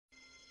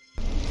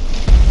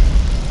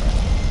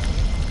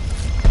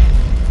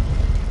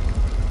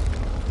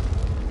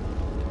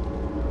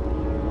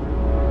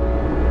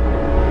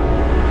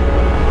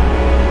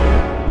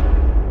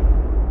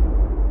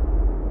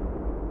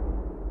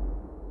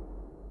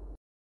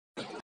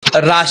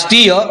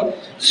राष्ट्रीय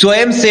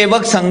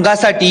स्वयंसेवक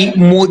संघासाठी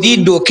मोदी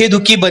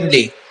डोकेदुखी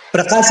बनले.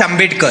 प्रकाश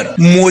आंबेडकर.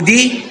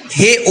 मोदी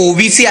हे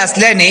ओबीसी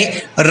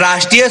असल्याने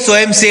राष्ट्रीय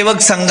स्वयंसेवक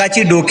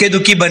संघाची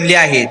डोकेदुखी बनले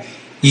आहेत.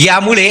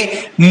 यामुळे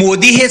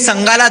मोदी हे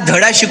संघाला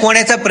धडा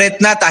शिकवण्याच्या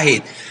प्रयत्नात आहेत.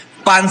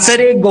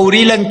 पानसरे,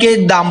 गौरी लंकेश,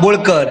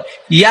 दांभोळकर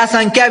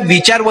यासारख्या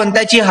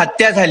विचारवंताची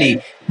हत्या झाली.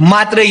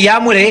 मात्र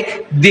यामुळे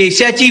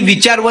देशाची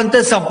विचारवंत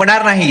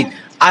संपणार नाहीत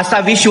असा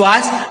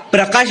विश्वास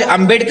प्रकाश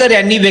आंबेडकर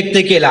यांनी व्यक्त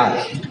केला.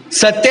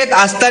 सत्तेत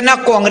असताना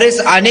काँग्रेस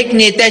अनेक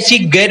नेत्याशी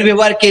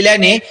गैरव्यवहार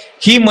केल्याने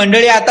ही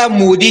मंडळी आता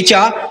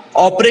मोदीच्या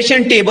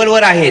ऑपरेशन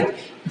टेबलवर आहेत.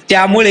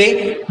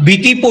 त्यामुळे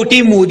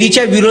भीतीपोटी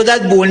मोदीच्या विरोधात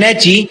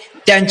बोलण्याची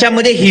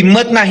त्यांच्यामध्ये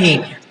हिंमत नाही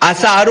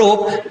असा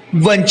आरोप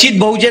वंचित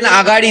बहुजन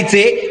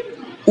आघाडीचे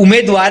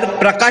उमेदवार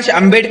प्रकाश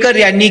आंबेडकर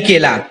यांनी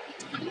केला.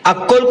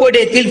 अक्कलकोट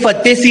येथील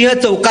फत्तेसिंह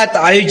चौकात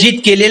आयोजित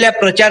केलेल्या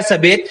प्रचार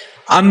सभेत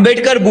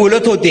आंबेडकर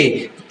बोलत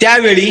होते.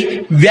 त्यावेळी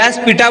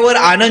व्यासपीठावर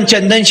आनंद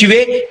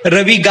चंदनशिवे,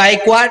 रवी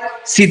गायकवाड,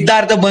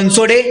 सिद्धार्थ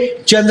बनसोडे,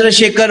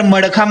 चंद्रशेखर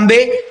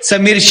मडखांबे,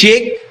 समीर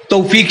शेख,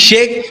 तौफिक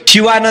शेख,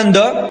 शिवानंद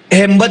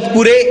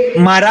हेंबतपुरे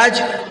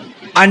महाराज,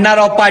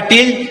 अण्णाराव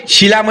पाटील,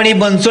 शिलामणी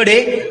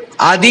बनसोडे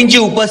आदींची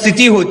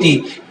उपस्थिती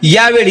होती.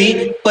 यावेळी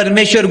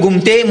परमेश्वर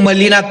गुमटे,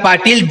 मल्लीनाथ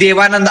पाटील,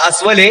 देवानंद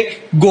अस्वले,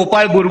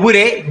 गोपाळ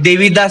बुरबुरे,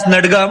 देवीदास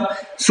नडगम,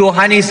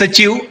 सोहानी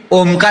सचिव,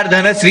 ओमकार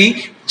धनश्री,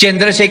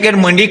 चंद्रशेखर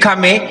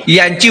मंडीखामे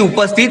यांची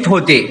उपस्थित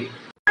होते.